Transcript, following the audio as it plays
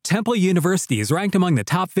Temple University is ranked among the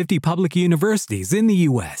top 50 public universities in the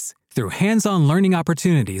U.S. Through hands-on learning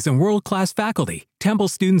opportunities and world-class faculty, Temple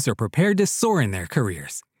students are prepared to soar in their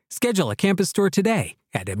careers. Schedule a campus tour today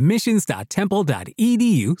at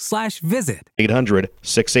admissions.temple.edu/visit.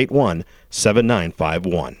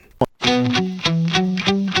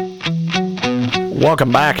 800-681-7951.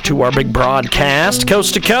 Welcome back to our big broadcast,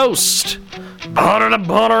 coast to coast, border to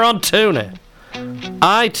border on TuneIn,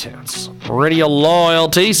 iTunes, Radio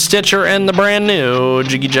Loyalty, Stitcher, and the brand new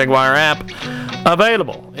Jiggy Jaguar app.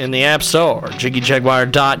 Available in the App Store,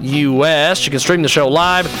 jiggyjaguar.us. You can stream the show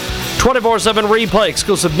live, 24/7 replay,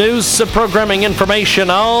 exclusive news, programming information,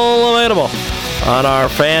 all available on our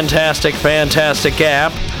fantastic, fantastic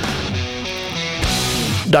app.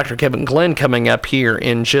 Dr. Kevin Glynn coming up here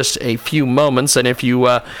in just a few moments. And if you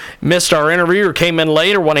missed our interview or came in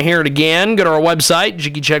late or want to hear it again, go to our website,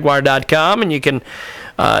 jiggyjaguar.com, and you can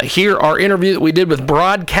hear our interview that we did with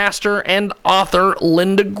broadcaster and author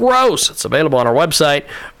Linda Gross. It's available on our website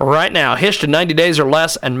right now. Hished in 90 Days or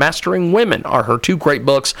Less and Mastering Women are her two great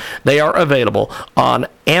books. They are available on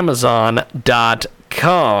Amazon.com.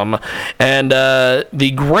 And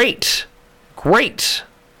the great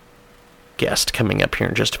guest coming up here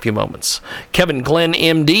in just a few moments. Kevin Glynn,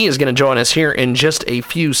 MD, is going to join us here in just a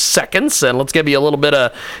few seconds, and let's give you a little bit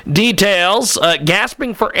of details.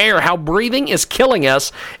 Gasping for Air, How Breathing is Killing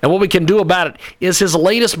Us, and What We Can Do About It is his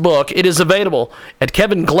latest book. It is available at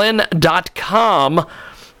kevinglynn.com.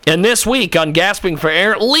 And this week on Gasping for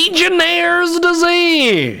Air, Legionnaire's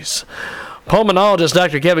Disease. Pulmonologist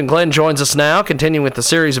Dr. Kevin Glynn joins us now, continuing with the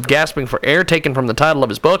series of Gasping for Air, taken from the title of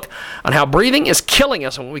his book, on how breathing is killing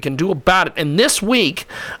us and what we can do about it. And this week,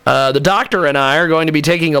 the doctor and I are going to be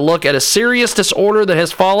taking a look at a serious disorder that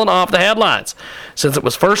has fallen off the headlines since it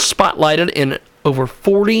was first spotlighted in over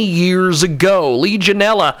 40 years ago.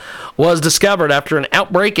 Legionella was discovered after an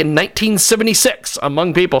outbreak in 1976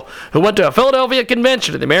 among people who went to a Philadelphia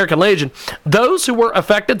convention of the American Legion. Those who were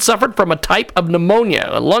affected suffered from a type of pneumonia,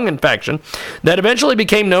 a lung infection, that eventually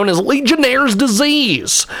became known as Legionnaire's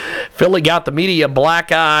disease. Philly got the media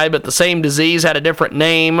black eye, but the same disease had a different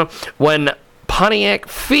name when Pontiac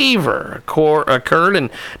fever occurred in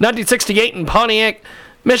 1968 in Pontiac,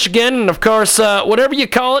 Michigan, and of course, whatever you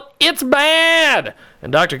call it, it's bad.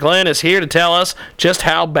 And Dr. Glynn is here to tell us just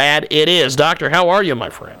how bad it is. Doctor, how are you,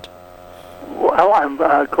 my friend? Well, I'm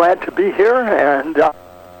glad to be here and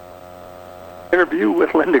interview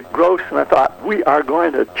with Linda Gross, and I thought, we are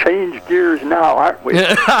going to change gears now, aren't we?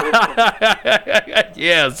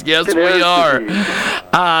 Yes, we are.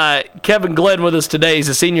 Kevin Glynn with us today. He's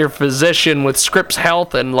a senior physician with Scripps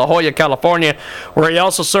Health in La Jolla, California, where he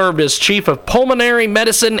also served as chief of pulmonary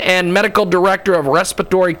medicine and medical director of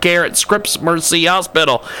respiratory care at Scripps Mercy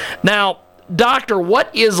Hospital. Now, doctor, what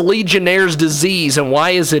is Legionnaire's disease and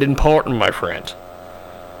why is it important, my friend?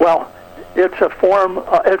 Well, it's a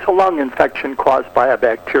lung infection caused by a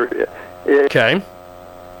bacteria. Okay.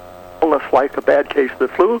 Illness like a bad case of the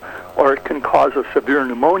flu, or it can cause a severe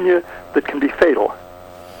pneumonia that can be fatal.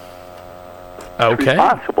 Okay. It's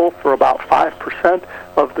responsible for about 5%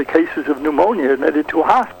 of the cases of pneumonia admitted to a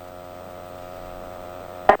hospital.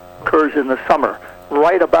 It occurs in the summer,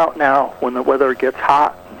 right about now when the weather gets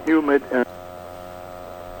hot and humid and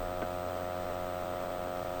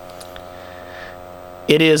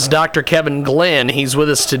It is Dr. Kevin Glynn. He's with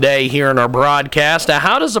us today here in our broadcast. Now,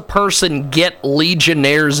 how does a person get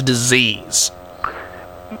Legionnaire's disease?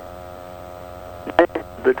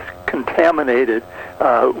 That's contaminated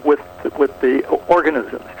with the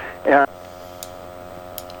organisms and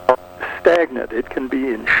stagnant. It can be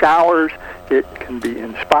in showers. It can be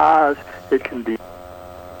in spas. It can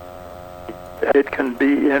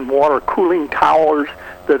be in water cooling towers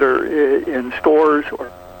that are in stores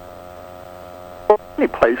or many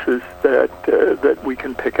places that we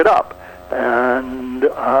can pick it up. And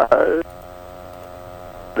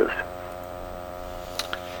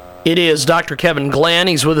It is Dr. Kevin Glynn.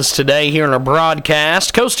 He's with us today here in our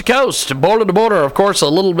broadcast, coast to coast, border to border. Of course, a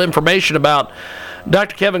little information about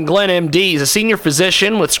Dr. Kevin Glynn, MD. He's a senior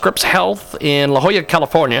physician with Scripps Health in La Jolla,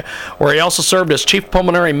 California, where he also served as chief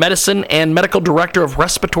pulmonary medicine and medical director of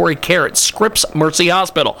respiratory care at Scripps Mercy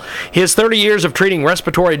Hospital. His 30 years of treating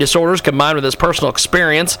respiratory disorders combined with his personal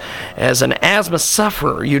experience as an asthma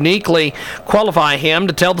sufferer uniquely qualify him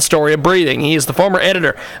to tell the story of breathing. He is the former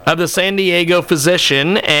editor of the San Diego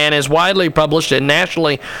Physician and is widely published in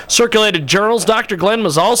nationally circulated journals. Dr. Glynn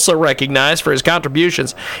was also recognized for his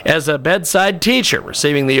contributions as a bedside teacher teacher,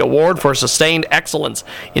 receiving the award for sustained excellence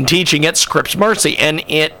in teaching at Scripps Mercy. And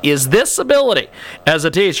it is this ability as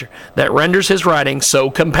a teacher that renders his writing so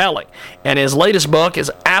compelling. And his latest book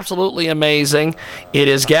is absolutely amazing. It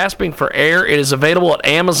is Gasping for Air. It is available at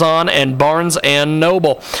Amazon and Barnes &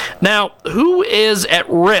 Noble. Now, who is at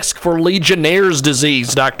risk for Legionnaire's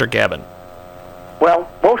disease, Dr. Kevin?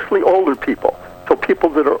 Well, mostly older people. So people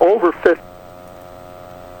that are over 50,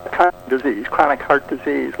 disease, chronic heart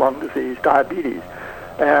disease, lung disease, diabetes.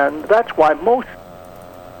 And that's why most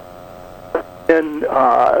in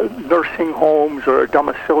nursing homes or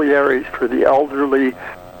domiciliaries for the elderly,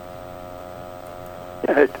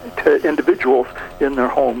 to individuals in their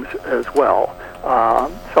homes as well.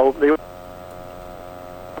 So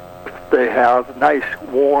they have nice,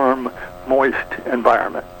 warm, moist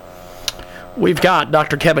environment. We've got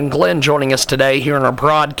Dr. Kevin Glynn joining us today here in our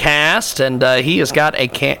broadcast, and he has got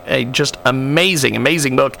a just amazing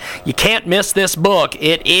book. You can't miss this book.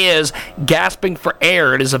 It is Gasping for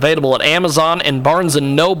Air. It is available at Amazon and Barnes &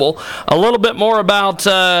 Noble. A little bit more about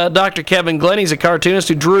Dr. Kevin Glynn. He's a cartoonist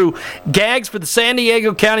who drew gags for the San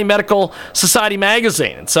Diego County Medical Society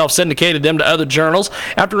magazine and self-syndicated them to other journals.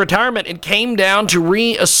 After retirement, it came down to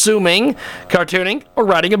reassuming cartooning or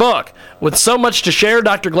writing a book. With so much to share,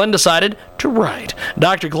 Dr. Glynn decided to write.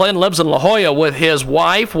 Dr. Glynn lives in La Jolla with his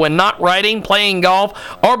wife when not writing, playing golf,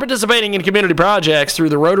 or participating in community projects through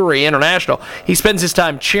the Rotary International. He spends his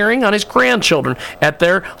time cheering on his grandchildren at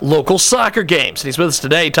their local soccer games. And he's with us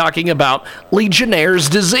today talking about Legionnaire's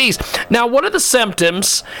disease. Now, what are the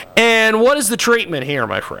symptoms and what is the treatment here,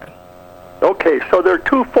 my friend? Okay, so there are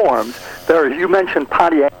two forms. There, you mentioned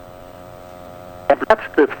pontiac.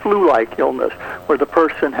 That's the flu-like illness where the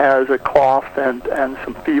person has a cough and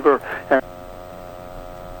some fever.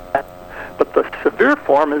 But the severe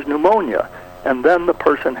form is pneumonia, and then the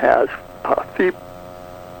person has fever,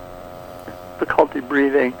 difficulty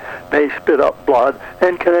breathing, may spit up blood,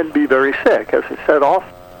 and can then be very sick. As I said,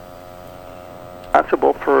 often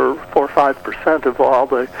responsible for 4 or 5% of all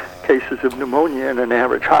the cases of pneumonia in an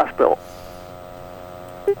average hospital.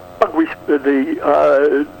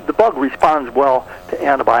 The bug responds well to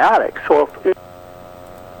antibiotics, so if it's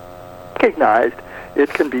recognized, it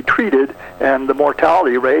can be treated, and the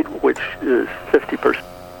mortality rate, which is 50%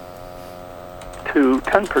 to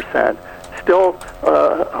 10%, still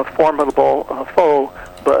a formidable foe,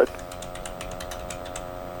 but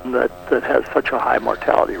that has such a high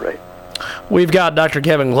mortality rate. We've got Dr.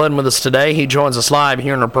 Kevin Glynn with us today. He joins us live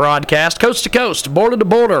here in our broadcast, coast to coast, border to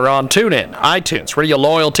border on TuneIn, iTunes, Radio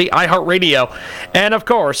Loyalty, iHeartRadio, and, of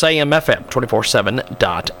course,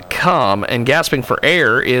 AMFM247.com. And Gasping for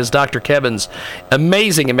Air is Dr. Kevin's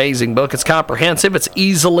amazing book. It's comprehensive. It's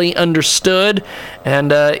easily understood,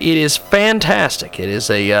 and it is fantastic. It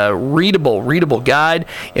is a readable guide.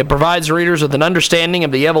 It provides readers with an understanding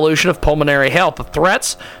of the evolution of pulmonary health, the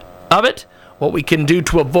threats of it, what we can do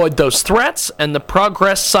to avoid those threats, and the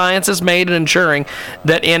progress science has made in ensuring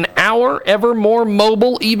that in our ever more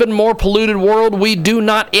mobile, even more polluted world, we do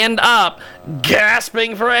not end up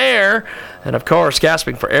gasping for air. And of course,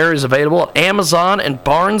 Gasping for Air is available at Amazon and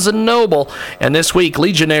Barnes & Noble. And this week,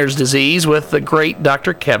 Legionnaire's disease with the great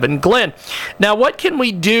Dr. Kevin Glynn. Now, what can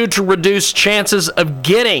we do to reduce chances of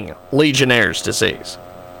getting Legionnaire's disease?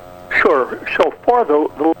 Sure. So for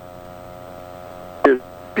the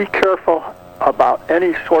be careful about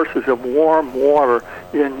any sources of warm water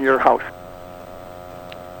in your house,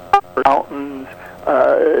 mountains,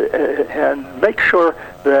 and make sure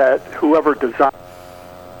that whoever designs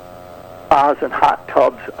spas and hot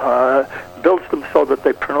tubs builds them so that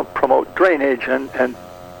they promote drainage and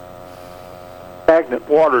stagnant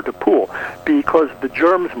water to pool, because the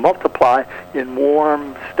germs multiply in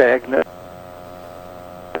warm, stagnant.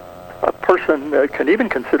 A person can even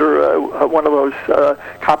consider one of those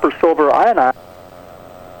copper silver iodide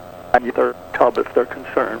in their tub if they're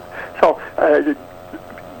concerned. So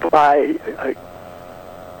by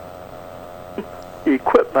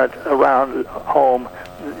equipment around home,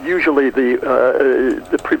 usually the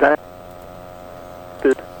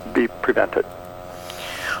be prevented.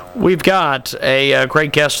 We've got a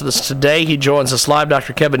great guest with us today. He joins us live,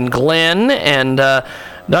 Dr. Kevin Glynn, and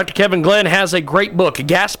Dr. Kevin Glynn has a great book,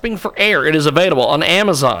 Gasping for Air. It is available on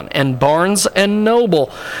Amazon and Barnes & Noble.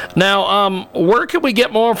 Now, where can we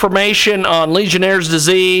get more information on Legionnaire's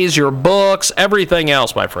disease, your books, everything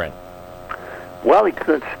else, my friend? Well, you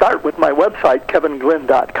can start with my website,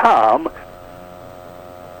 kevinglynn.com.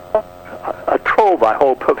 A trove, I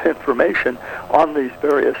hope, of information on these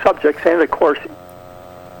various subjects, and of course,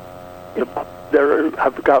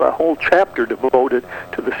 I've got a whole chapter devoted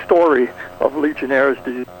to the story of Legionnaire's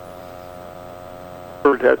disease.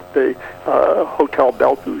 at the Hotel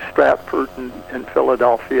Bellevue Stratford in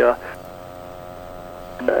Philadelphia.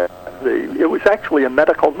 It was actually a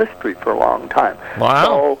medical mystery for a long time.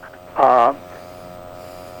 Wow. So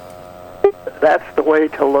that's the way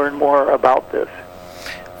to learn more about this.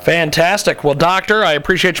 Fantastic. Well, Doctor, I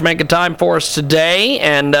appreciate you making time for us today,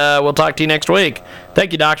 and we'll talk to you next week.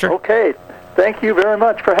 Thank you, Doctor. Okay. Thank you very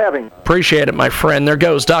much for having me. Appreciate it, my friend. There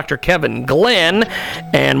goes Dr. Kevin Glynn,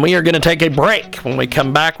 and we are going to take a break. When we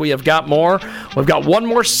come back, we have got more. We've got one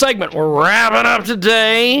more segment we're wrapping up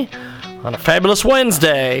today on a fabulous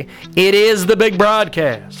Wednesday. It is the big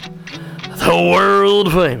broadcast, the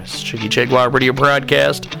world-famous Chicky Jaguar Radio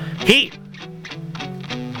broadcast.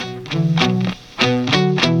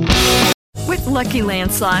 With Lucky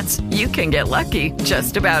Land Slots, you can get lucky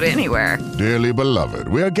just about anywhere. Dearly beloved,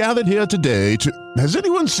 we are gathered here today to... Has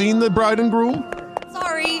anyone seen the bride and groom?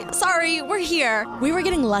 Sorry, we're here. We were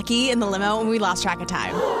getting lucky in the limo and we lost track of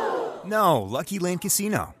time. No, Lucky Land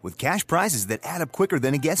Casino, with cash prizes that add up quicker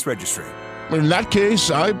than a guest registry. In that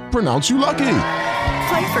case, I pronounce you lucky.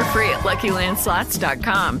 Play for free at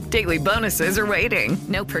LuckyLandSlots.com. Daily bonuses are waiting.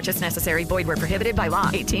 No purchase necessary. Void where prohibited by law.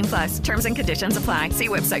 18+. Terms and conditions apply. See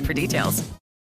website for details.